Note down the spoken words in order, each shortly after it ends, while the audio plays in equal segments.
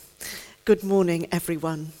Good morning,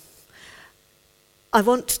 everyone. I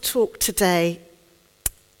want to talk today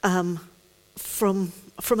from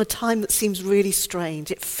a time that seems really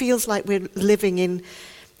strange. It feels like we're living in,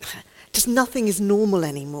 just nothing is normal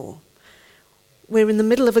anymore. We're in the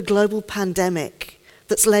middle of a global pandemic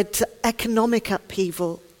that's led to economic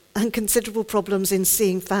upheaval and considerable problems in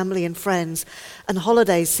seeing family and friends, and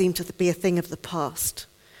holidays seem to be a thing of the past.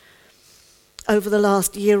 Over the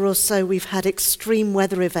last year or so, we've had extreme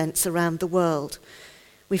weather events around the world.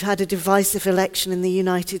 We've had a divisive election in the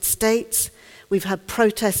United States. We've had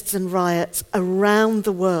protests and riots around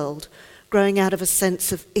the world growing out of a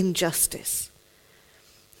sense of injustice.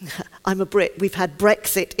 I'm a Brit. We've had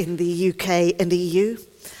Brexit in the UK and EU,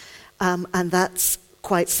 and that's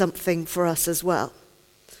quite something for us as well.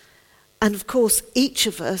 And of course, each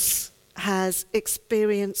of us has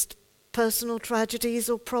experienced personal tragedies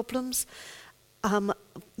or problems,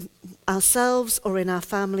 ourselves or in our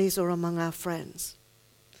families or among our friends.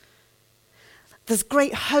 There's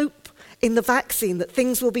great hope in the vaccine that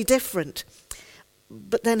things will be different,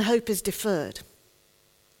 but then hope is deferred.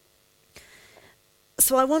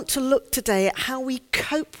 So I want to look today at how we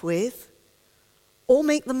cope with, or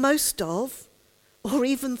make the most of, or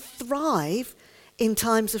even thrive in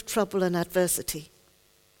times of trouble and adversity.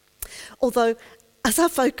 Although, as our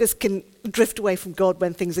focus can drift away from God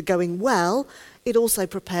when things are going well, it also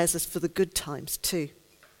prepares us for the good times too.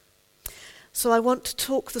 So I want to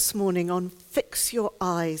talk this morning on Fix Your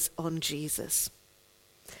Eyes on Jesus.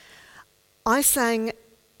 I sang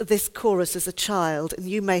this chorus as a child, and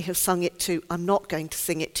you may have sung it too. I'm not going to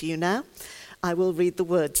sing it to you now. I will read the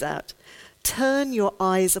words out. Turn your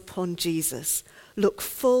eyes upon Jesus. Look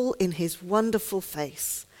full in his wonderful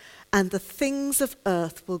face, and the things of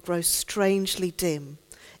earth will grow strangely dim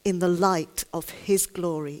in the light of his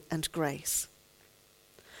glory and grace.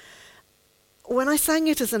 When I sang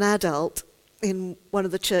it as an adult in one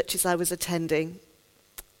of the churches I was attending,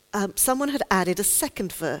 someone had added a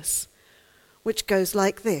second verse, which goes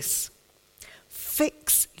like this.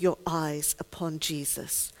 Fix your eyes upon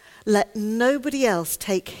Jesus. Let nobody else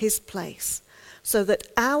take his place, so that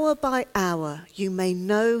hour by hour you may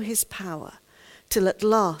know his power, till at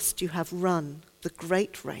last you have run the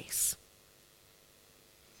great race.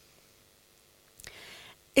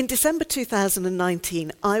 In December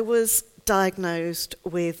 2019, I was diagnosed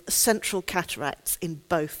with central cataracts in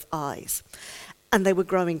both eyes, and they were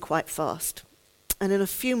growing quite fast. And in a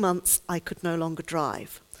few months, I could no longer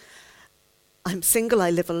drive. I'm single,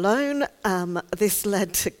 I live alone. This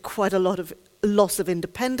led to quite a lot of loss of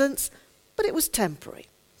independence, but it was temporary.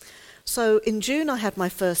 So in June, I had my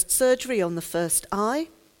first surgery on the first eye.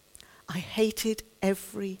 I hated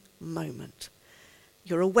every moment.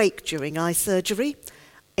 You're awake during eye surgery.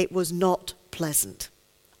 It was not pleasant.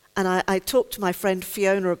 And I talked to my friend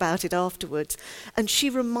Fiona about it afterwards, and she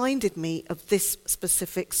reminded me of this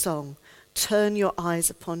specific song, Turn Your Eyes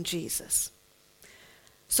Upon Jesus.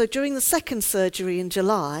 So during the second surgery in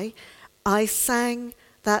July, I sang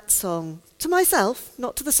that song to myself,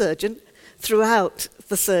 not to the surgeon, throughout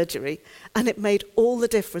the surgery, and it made all the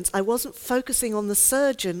difference. I wasn't focusing on the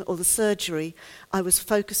surgeon or the surgery, I was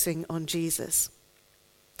focusing on Jesus.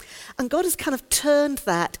 And God has kind of turned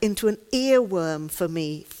that into an earworm for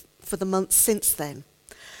me for the months since then.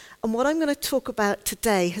 And what I'm going to talk about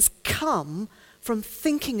today has come from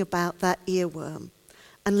thinking about that earworm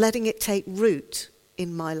and letting it take root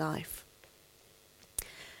in my life.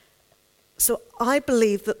 So I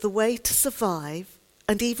believe that the way to survive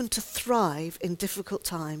and even to thrive in difficult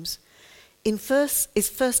times is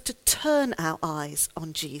first to turn our eyes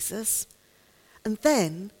on Jesus, and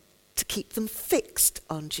then to keep them fixed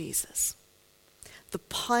on Jesus.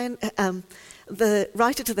 The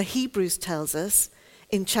writer to the Hebrews tells us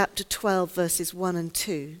in chapter 12, verses 1 and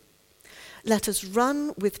 2, let us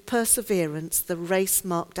run with perseverance the race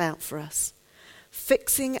marked out for us,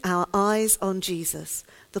 fixing our eyes on Jesus,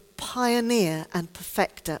 the pioneer and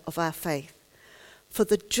perfecter of our faith. For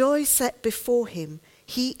the joy set before him,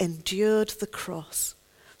 he endured the cross,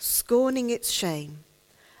 scorning its shame,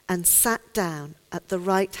 and sat down at the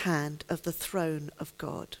right hand of the throne of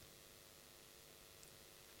God.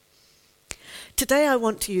 Today I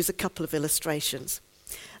want to use a couple of illustrations.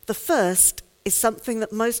 The first is something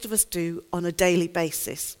that most of us do on a daily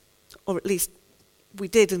basis, or at least we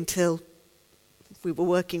did until we were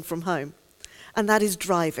working from home, and that is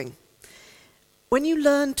driving. When you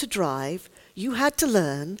learned to drive, you had to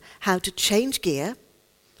learn how to change gear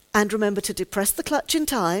and remember to depress the clutch in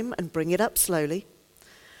time and bring it up slowly,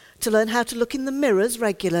 to learn how to look in the mirrors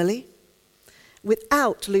regularly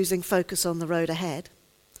without losing focus on the road ahead,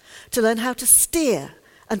 to learn how to steer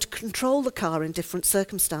and to control the car in different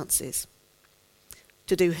circumstances,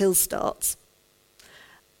 to do hill starts,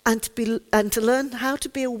 and to learn how to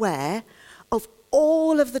be aware of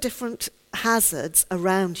all of the different hazards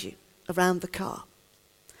around you, around the car.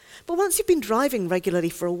 But once you've been driving regularly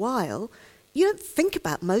for a while, you don't think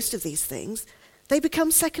about most of these things. They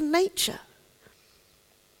become second nature.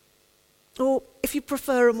 Or, if you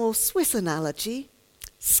prefer a more Swiss analogy,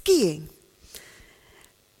 skiing.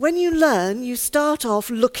 When you learn, you start off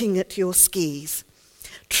looking at your skis,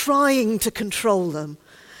 trying to control them,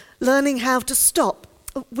 learning how to stop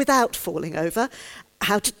without falling over,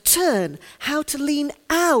 how to turn, how to lean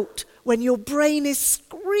out when your brain is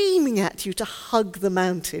screaming at you to hug the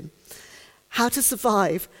mountain, how to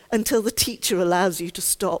survive until the teacher allows you to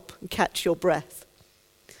stop and catch your breath.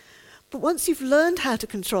 But once you've learned how to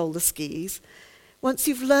control the skis, once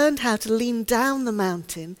you've learned how to lean down the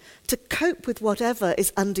mountain to cope with whatever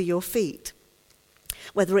is under your feet,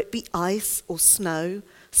 whether it be ice or snow,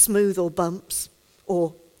 smooth or bumps,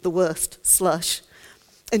 or the worst, slush,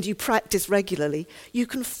 and you practice regularly, you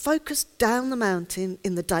can focus down the mountain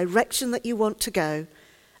in the direction that you want to go,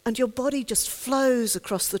 and your body just flows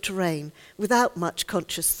across the terrain without much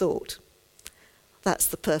conscious thought. That's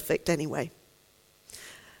the perfect anyway.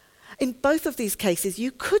 In both of these cases, you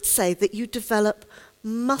could say that you develop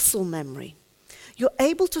muscle memory. You're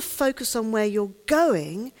able to focus on where you're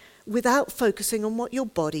going without focusing on what your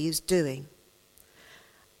body is doing.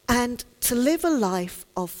 And to live a life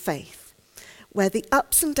of faith, where the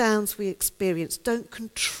ups and downs we experience don't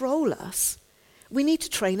control us, we need to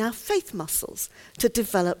train our faith muscles to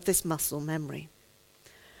develop this muscle memory.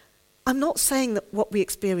 I'm not saying that what we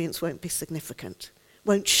experience won't be significant,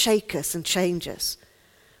 won't shake us and change us,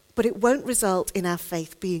 but it won't result in our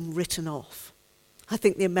faith being written off. I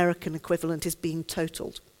think the American equivalent is being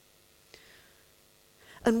totaled.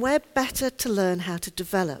 And we're better to learn how to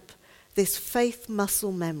develop this faith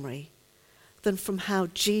muscle memory than from how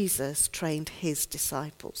Jesus trained his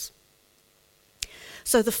disciples.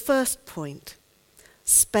 So the first point,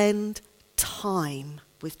 spend time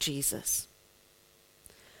with Jesus.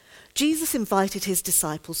 Jesus invited his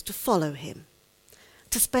disciples to follow him,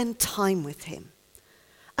 to spend time with him.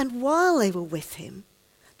 And while they were with him,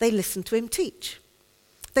 they listened to him teach.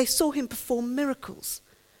 They saw him perform miracles.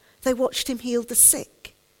 They watched him heal the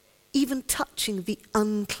sick, even touching the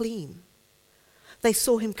unclean. They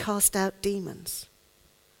saw him cast out demons.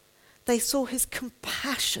 They saw his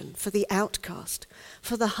compassion for the outcast,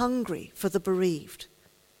 for the hungry, for the bereaved.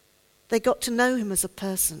 They got to know him as a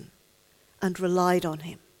person and relied on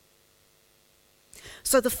him.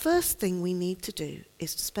 So the first thing we need to do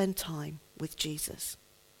is to spend time with Jesus.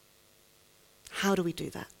 How do we do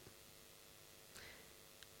that?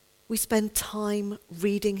 We spend time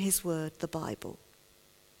reading his word, the Bible.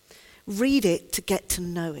 Read it to get to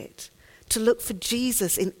know it, to look for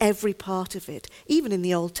Jesus in every part of it, even in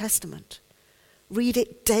the Old Testament. Read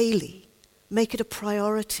it daily. Make it a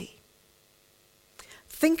priority.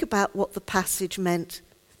 Think about what the passage meant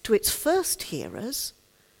to its first hearers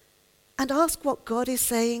and ask what God is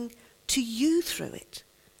saying to you through it.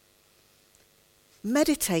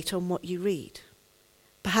 Meditate on what you read.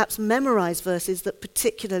 Perhaps memorize verses that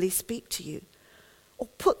particularly speak to you, or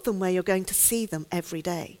put them where you're going to see them every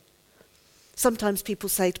day. Sometimes people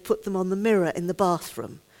say to put them on the mirror in the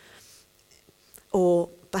bathroom, or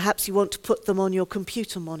perhaps you want to put them on your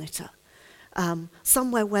computer monitor,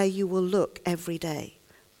 somewhere where you will look every day,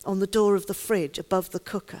 on the door of the fridge, above the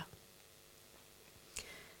cooker.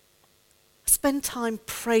 Spend time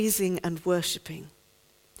praising and worshipping.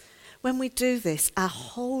 When we do this, our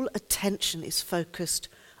whole attention is focused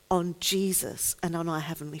on Jesus and on our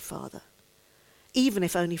Heavenly Father, even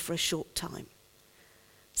if only for a short time.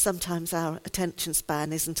 Sometimes our attention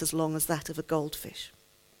span isn't as long as that of a goldfish.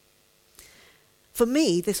 For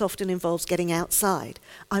me, this often involves getting outside.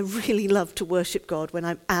 I really love to worship God when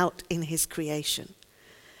I'm out in his creation,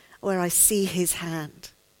 where I see his hand.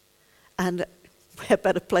 And where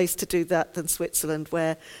better place to do that than Switzerland,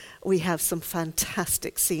 where we have some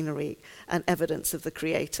fantastic scenery and evidence of the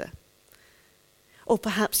Creator. Or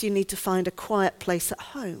perhaps you need to find a quiet place at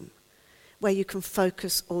home where you can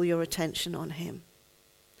focus all your attention on him.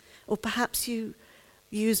 Or perhaps you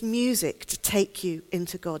use music to take you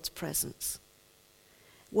into God's presence.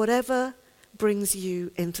 Whatever brings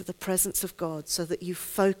you into the presence of God so that you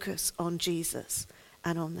focus on Jesus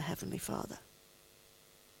and on the Heavenly Father.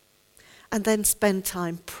 And then spend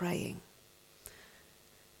time praying.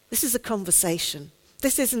 This is a conversation.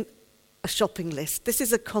 This isn't a shopping list. This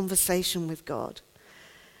is a conversation with God.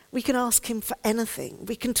 We can ask him for anything.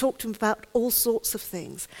 We can talk to him about all sorts of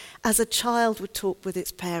things, as a child would talk with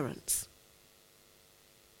its parents.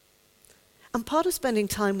 And part of spending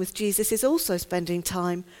time with Jesus is also spending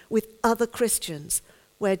time with other Christians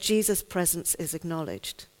where Jesus' presence is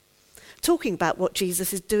acknowledged. Talking about what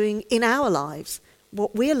Jesus is doing in our lives,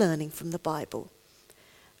 what we're learning from the Bible,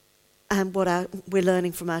 and what we're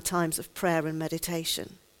learning from our times of prayer and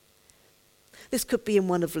meditation. This could be in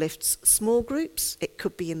one of Lift's small groups, it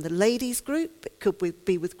could be in the ladies' group, it could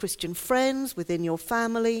be with Christian friends, within your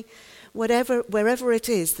family, wherever it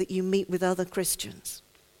is that you meet with other Christians.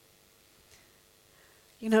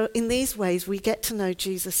 You know, in these ways we get to know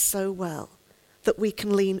Jesus so well that we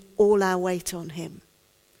can lean all our weight on him.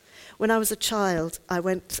 When I was a child, I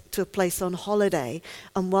went to a place on holiday,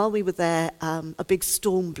 and while we were there, a big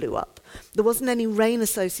storm blew up. There wasn't any rain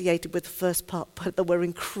associated with the first part, but there were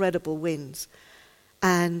incredible winds.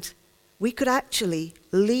 And we could actually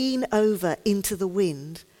lean over into the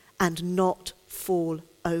wind and not fall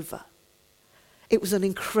over. It was an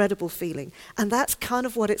incredible feeling. And that's kind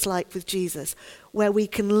of what it's like with Jesus, where we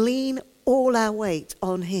can lean all our weight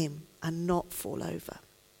on him and not fall over.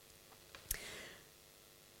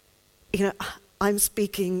 You know, I'm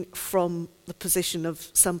speaking from the position of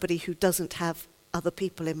somebody who doesn't have other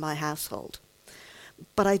people in my household.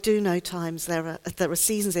 But I do know times there are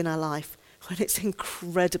seasons in our life when it's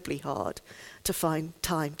incredibly hard to find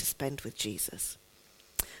time to spend with Jesus.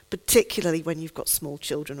 Particularly when you've got small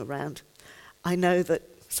children around. I know that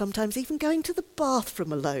sometimes even going to the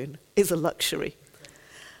bathroom alone is a luxury.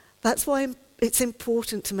 That's why it's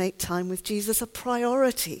important to make time with Jesus a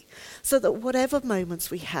priority, so that whatever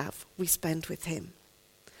moments we have, we spend with him.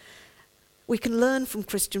 We can learn from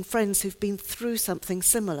Christian friends who've been through something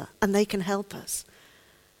similar, and they can help us.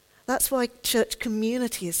 That's why church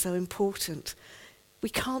community is so important. We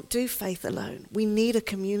can't do faith alone. We need a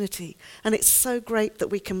community. And it's so great that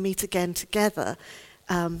we can meet again together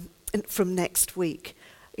from next week.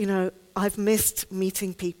 You know, I've missed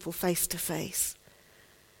meeting people face to face.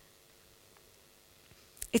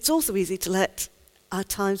 It's also easy to let our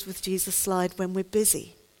times with Jesus slide when we're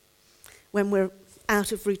busy, when we're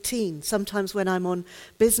out of routine. Sometimes when I'm on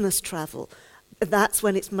business travel, that's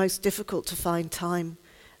when it's most difficult to find time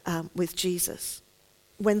with Jesus.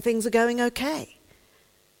 When things are going okay,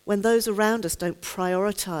 when those around us don't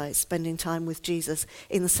prioritize spending time with Jesus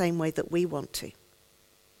in the same way that we want to.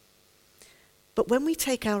 But when we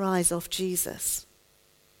take our eyes off Jesus,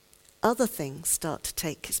 other things start to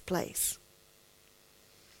take his place.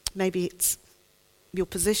 Maybe it's your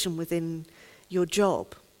position within your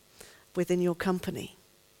job, within your company.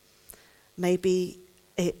 Maybe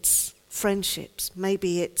it's friendships.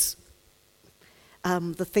 Maybe it's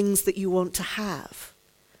the things that you want to have.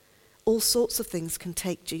 All sorts of things can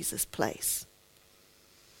take Jesus' place.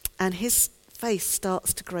 And his face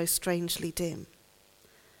starts to grow strangely dim.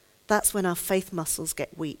 That's when our faith muscles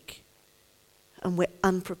get weak and we're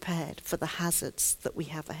unprepared for the hazards that we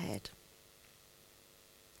have ahead.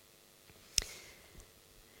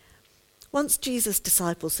 Once Jesus'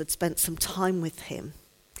 disciples had spent some time with him,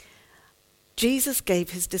 Jesus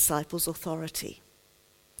gave his disciples authority.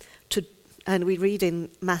 And we read in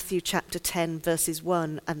Matthew chapter 10, verses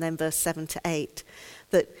 1 and then verse 7 to 8,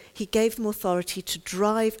 that he gave them authority to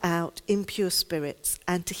drive out impure spirits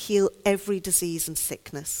and to heal every disease and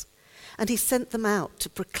sickness. And he sent them out to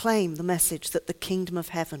proclaim the message that the kingdom of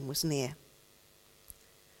heaven was near.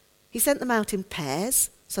 He sent them out in pairs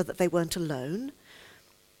so that they weren't alone.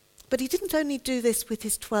 But he didn't only do this with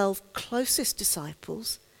his 12 closest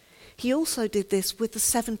disciples, he also did this with the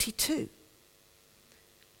 72.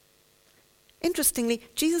 Interestingly,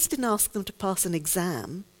 Jesus didn't ask them to pass an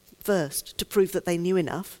exam first to prove that they knew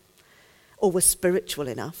enough or were spiritual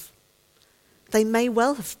enough. They may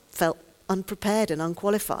well have felt unprepared and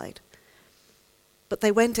unqualified, but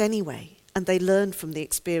they went anyway and they learned from the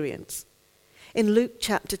experience. In Luke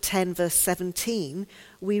chapter 10, verse 17,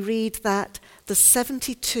 we read that the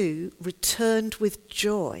 72 returned with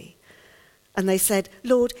joy. And they said,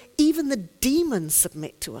 "Lord, even the demons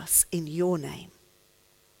submit to us in your name."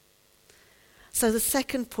 So the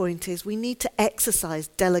second point is we need to exercise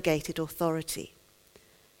delegated authority.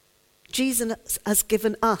 Jesus has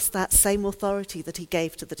given us that same authority that he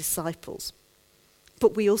gave to the disciples.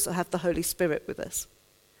 But we also have the Holy Spirit with us.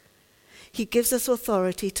 He gives us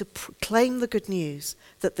authority to proclaim the good news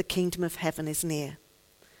that the kingdom of heaven is near.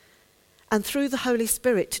 And through the Holy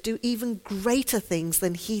Spirit to do even greater things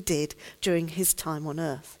than he did during his time on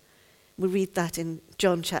earth. We read that in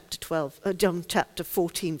John chapter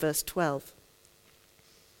 14, verse 12.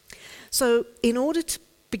 So in order to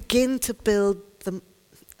begin to build the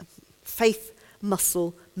faith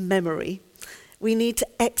muscle memory, we need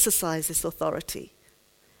to exercise this authority.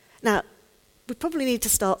 Now, we probably need to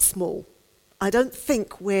start small. I don't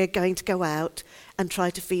think we're going to go out and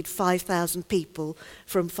try to feed 5,000 people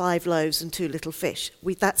from 5 loaves and 2 little fish.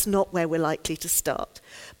 That's not where we're likely to start.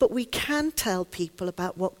 But we can tell people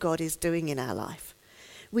about what God is doing in our life.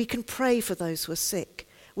 We can pray for those who are sick.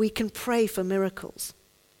 We can pray for miracles.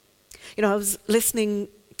 You know, I was listening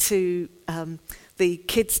to the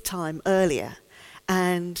kids' time earlier,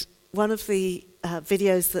 and one of the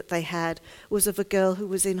videos that they had was of a girl who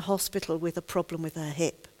was in hospital with a problem with her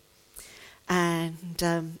hip.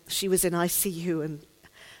 And she was in ICU,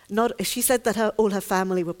 and she said that all her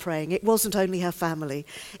family were praying. It wasn't only her family,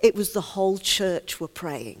 it was the whole church were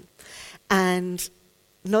praying. And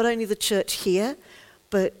not only the church here,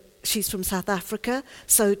 but she's from South Africa,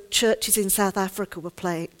 so churches in South Africa were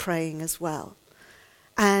praying as well.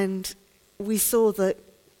 And we saw that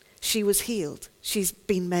she was healed. She's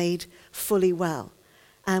been made fully well.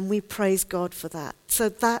 And we praise God for that. So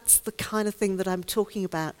that's the kind of thing that I'm talking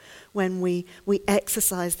about when we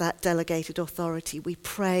exercise that delegated authority. We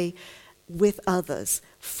pray with others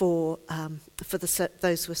for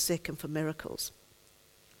those who are sick and for miracles.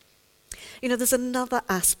 You know, there's another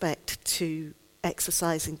aspect to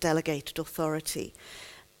exercising delegated authority.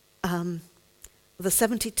 The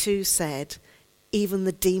 72 said, "Even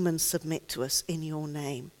the demons submit to us in your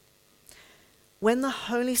name." When the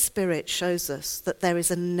Holy Spirit shows us that there is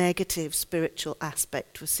a negative spiritual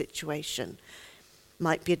aspect to a situation,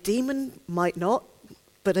 might be a demon, might not,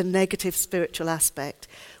 but a negative spiritual aspect,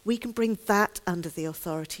 we can bring that under the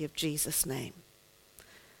authority of Jesus' name.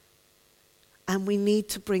 And we need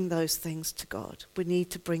to bring those things to God. We need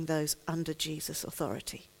to bring those under Jesus'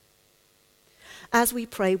 authority. As we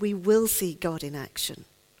pray, we will see God in action.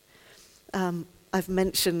 I've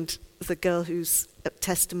mentioned the girl whose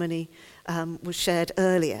testimony was shared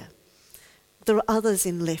earlier. There are others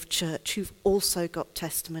in Lift Church who've also got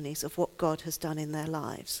testimonies of what God has done in their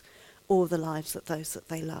lives, or the lives of those that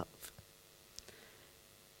they love.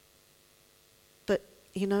 But,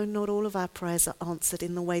 you know, not all of our prayers are answered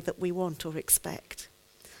in the way that we want or expect.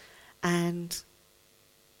 And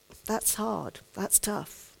that's hard, that's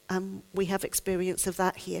tough. We have experience of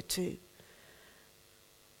that here too.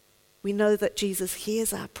 We know that Jesus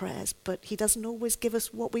hears our prayers, but he doesn't always give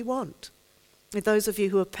us what we want. And those of you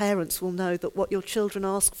who are parents will know that what your children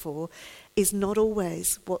ask for is not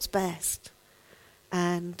always what's best.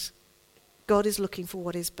 And God is looking for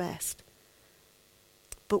what is best.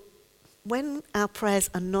 But when our prayers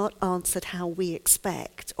are not answered how we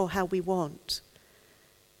expect or how we want,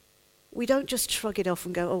 we don't just shrug it off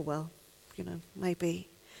and go, oh, well, you know, maybe.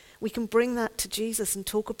 We can bring that to Jesus and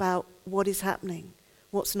talk about what is happening,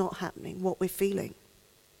 what's not happening, what we're feeling.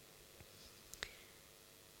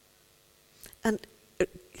 And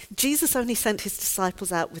Jesus only sent his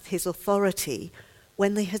disciples out with his authority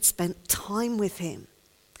when they had spent time with him.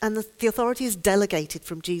 And the authority is delegated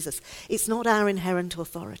from Jesus. It's not our inherent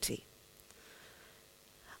authority.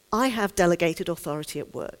 I have delegated authority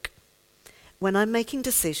at work. When I'm making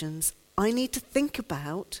decisions, I need to think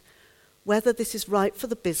about whether this is right for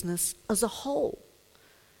the business as a whole,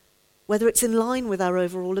 whether it's in line with our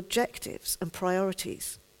overall objectives and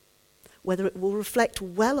priorities, whether it will reflect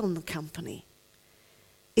well on the company.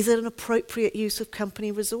 Is it an appropriate use of company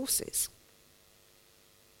resources?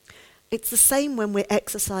 It's the same when we're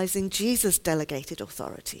exercising Jesus' delegated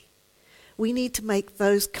authority. We need to make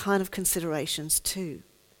those kind of considerations too.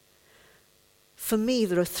 For me,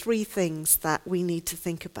 there are 3 things that we need to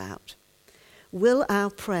think about. Will our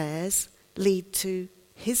prayers lead to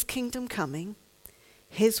his kingdom coming,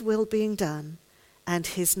 his will being done, and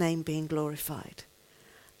his name being glorified?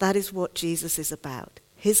 That is what Jesus is about.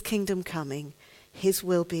 His kingdom coming, his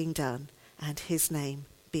will being done, and his name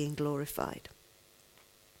being glorified.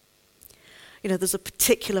 You know, there's a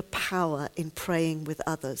particular power in praying with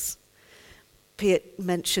others. Piet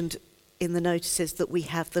mentioned in the notices that we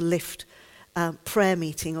have the Lift prayer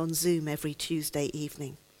meeting on Zoom every Tuesday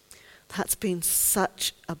evening. That's been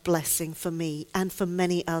such a blessing for me and for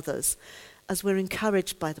many others, as we're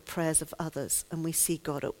encouraged by the prayers of others and we see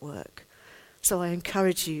God at work. So I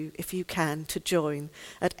encourage you, if you can, to join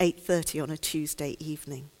at 8:30 on a Tuesday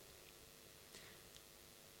evening.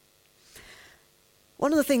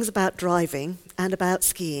 One of the things about driving and about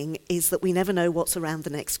skiing is that we never know what's around the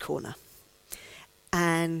next corner.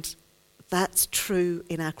 And that's true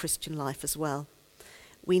in our Christian life as well.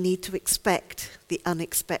 We need to expect the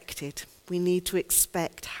unexpected. We need to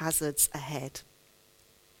expect hazards ahead.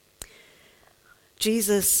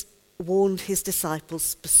 Jesus warned his disciples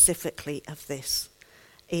specifically of this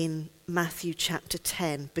in Matthew chapter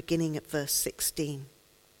 10, beginning at verse 16.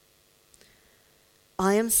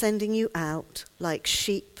 I am sending you out like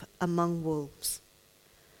sheep among wolves.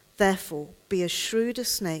 Therefore, be as shrewd as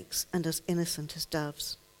snakes and as innocent as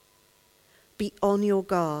doves. Be on your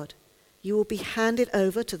guard. You will be handed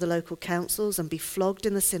over to the local councils and be flogged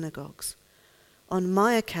in the synagogues. On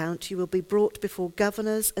my account, you will be brought before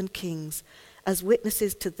governors and kings as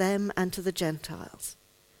witnesses to them and to the Gentiles.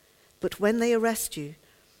 But when they arrest you,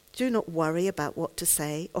 do not worry about what to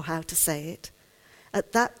say or how to say it.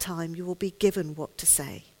 At that time, you will be given what to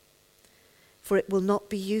say. For it will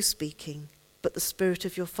not be you speaking, but the Spirit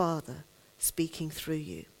of your Father speaking through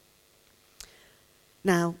you.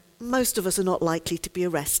 Now, most of us are not likely to be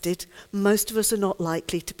arrested. Most of us are not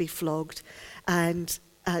likely to be flogged. And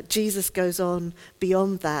Jesus goes on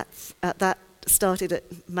beyond that. That started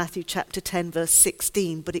at Matthew chapter 10, verse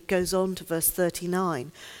 16, but it goes on to verse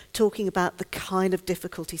 39, talking about the kind of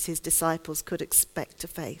difficulties his disciples could expect to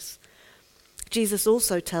face. Jesus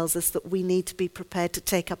also tells us that we need to be prepared to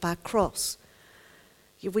take up our cross.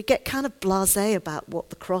 We get kind of blasé about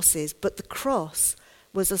what the cross is, but the cross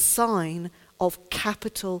was a sign of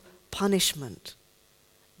capital punishment,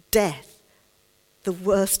 death, the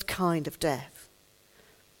worst kind of death.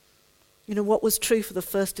 You know, what was true for the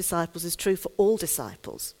first disciples is true for all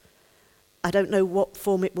disciples. I don't know what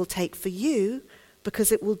form it will take for you,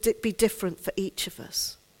 because it will be different for each of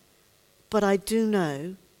us. But I do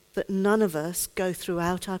know that none of us go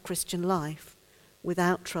throughout our Christian life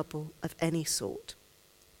without trouble of any sort.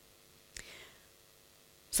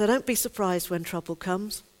 So don't be surprised when trouble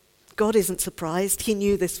comes. God isn't surprised. He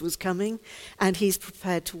knew this was coming, and he's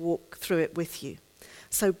prepared to walk through it with you.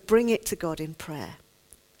 So bring it to God in prayer.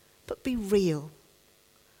 But be real.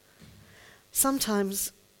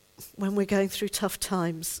 Sometimes when we're going through tough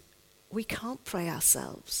times, we can't pray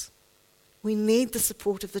ourselves. We need the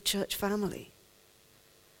support of the church family.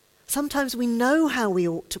 Sometimes we know how we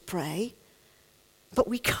ought to pray, but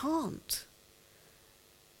we can't.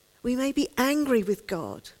 We may be angry with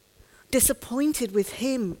God, disappointed with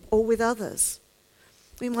him or with others.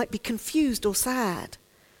 We might be confused or sad.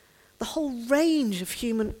 The whole range of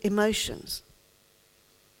human emotions.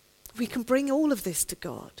 We can bring all of this to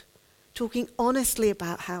God, talking honestly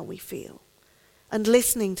about how we feel and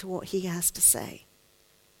listening to what he has to say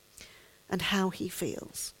and how he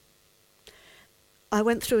feels. I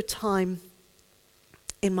went through a time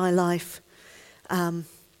in my life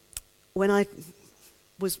when I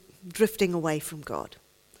was drifting away from God.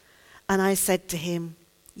 And I said to him,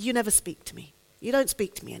 you never speak to me. You don't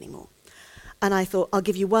speak to me anymore. And I thought, I'll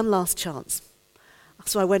give you one last chance.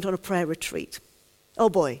 So I went on a prayer retreat. Oh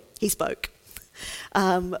boy, he spoke.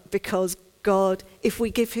 Because God, if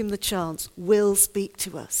we give him the chance, will speak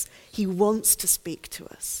to us. He wants to speak to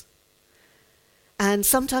us. And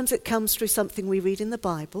sometimes it comes through something we read in the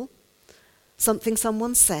Bible, something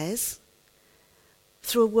someone says,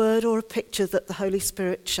 through a word or a picture that the Holy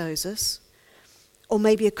Spirit shows us, or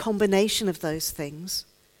maybe a combination of those things,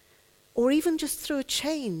 or even just through a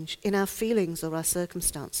change in our feelings or our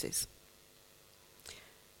circumstances.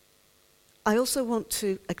 I also want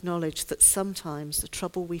to acknowledge that sometimes the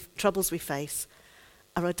troubles we face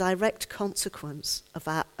are a direct consequence of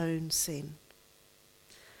our own sin.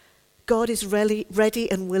 God is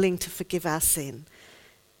ready and willing to forgive our sin.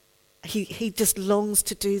 He just longs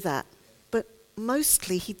to do that. But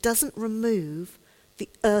mostly he doesn't remove the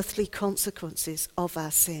earthly consequences of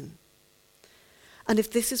our sin. And if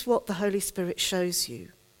this is what the Holy Spirit shows you,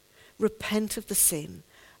 repent of the sin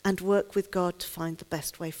and work with God to find the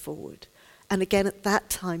best way forward. And again, at that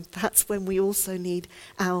time, that's when we also need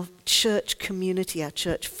our church community, our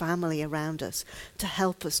church family around us to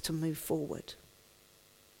help us to move forward.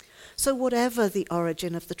 So whatever the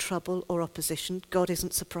origin of the trouble or opposition, God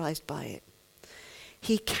isn't surprised by it.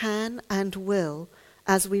 He can and will,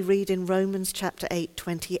 as we read in Romans chapter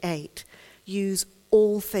 8:28, use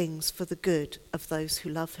all things for the good of those who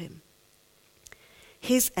love him.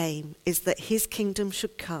 His aim is that his kingdom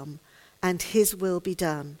should come and his will be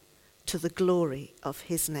done to the glory of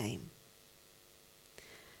his name.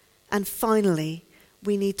 And finally,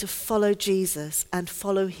 we need to follow Jesus and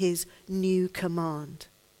follow his new command.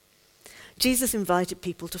 Jesus invited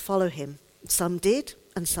people to follow him. Some did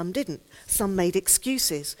and some didn't. Some made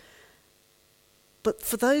excuses. But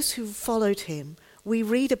for those who followed him, we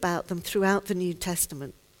read about them throughout the New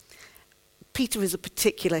Testament. Peter is a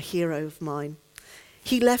particular hero of mine.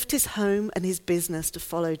 He left his home and his business to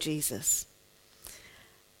follow Jesus.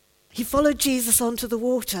 He followed Jesus onto the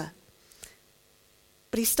water,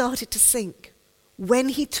 but he started to sink when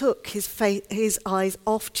he took his eyes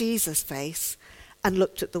off Jesus' face and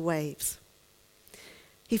looked at the waves.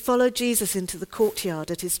 He followed Jesus into the courtyard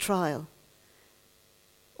at his trial,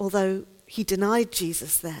 although he denied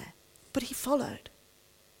Jesus there, but he followed.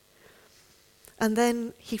 And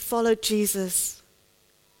then he followed Jesus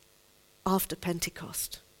after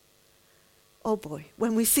Pentecost. Oh boy,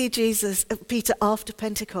 when we see Peter after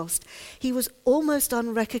Pentecost, he was almost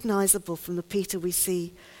unrecognizable from the Peter we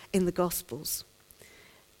see in the Gospels.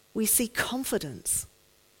 We see confidence,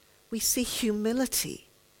 we see humility,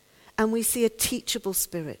 and we see a teachable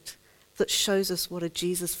spirit that shows us what a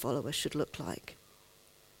Jesus follower should look like.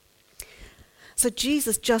 So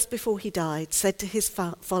Jesus, just before he died, said to his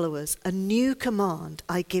followers, "A new command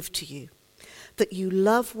I give to you, that you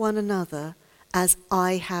love one another as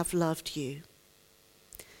I have loved you."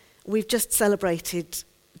 We've just celebrated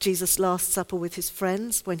Jesus' Last Supper with his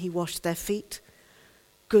friends when he washed their feet,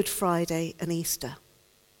 Good Friday and Easter.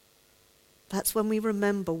 That's when we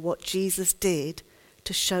remember what Jesus did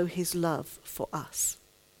to show his love for us.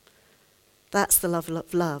 That's the level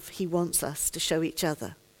of love he wants us to show each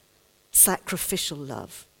other, sacrificial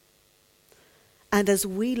love. And as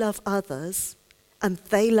we love others and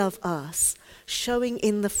they love us, showing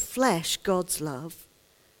in the flesh God's love,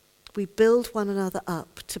 we build one another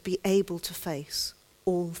up to be able to face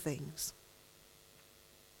all things.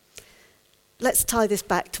 Let's tie this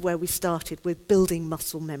back to where we started with building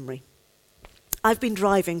muscle memory. I've been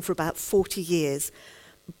driving for about 40 years,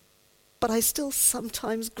 but I still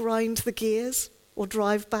sometimes grind the gears or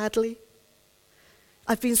drive badly.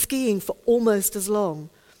 I've been skiing for almost as long,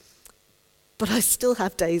 but I still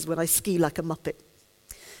have days when I ski like a muppet.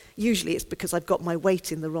 Usually it's because I've got my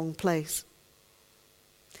weight in the wrong place.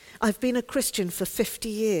 I've been a Christian for 50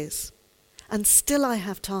 years, and still I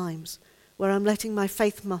have times where I'm letting my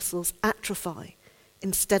faith muscles atrophy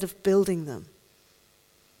instead of building them.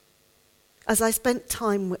 As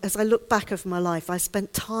I look back over my life, I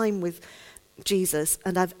spent time with Jesus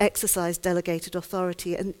and I've exercised delegated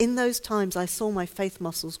authority, and in those times I saw my faith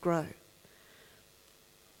muscles grow.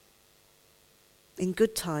 In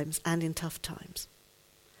good times and in tough times.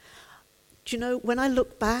 Do you know, when I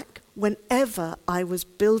look back, whenever I was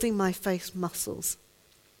building my faith muscles,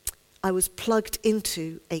 I was plugged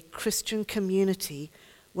into a Christian community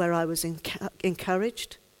where I was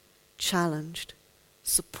encouraged, challenged,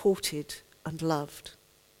 supported, and loved.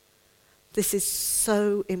 This is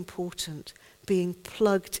so important, being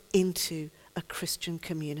plugged into a Christian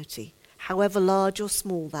community, however large or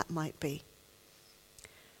small that might be.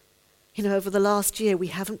 You know, over the last year, we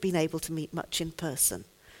haven't been able to meet much in person,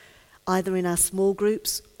 either in our small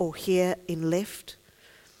groups or here in Lift.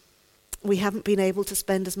 We haven't been able to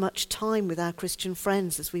spend as much time with our Christian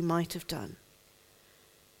friends as we might have done.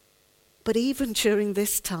 But even during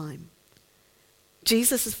this time,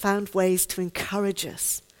 Jesus has found ways to encourage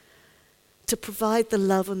us, to provide the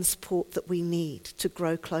love and support that we need to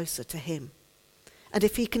grow closer to him. And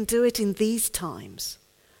if he can do it in these times,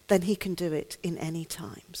 then he can do it in any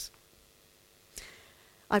times.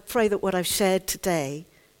 I pray that what I've shared today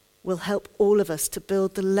will help all of us to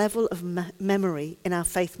build the level of memory in our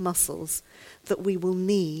faith muscles that we will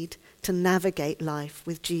need to navigate life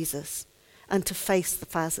with Jesus and to face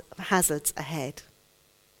the hazards ahead.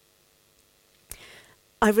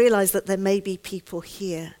 I realize that there may be people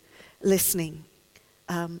here listening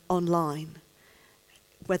online,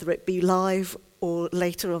 whether it be live or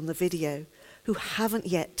later on the video, who haven't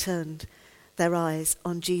yet turned their eyes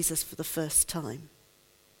on Jesus for the first time.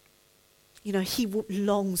 You know, he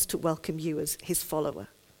longs to welcome you as his follower.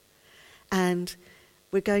 And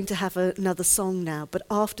we're going to have another song now, but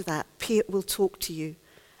after that, Piet will talk to you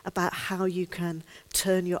about how you can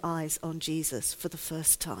turn your eyes on Jesus for the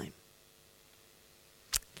first time.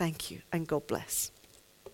 Thank you, and God bless.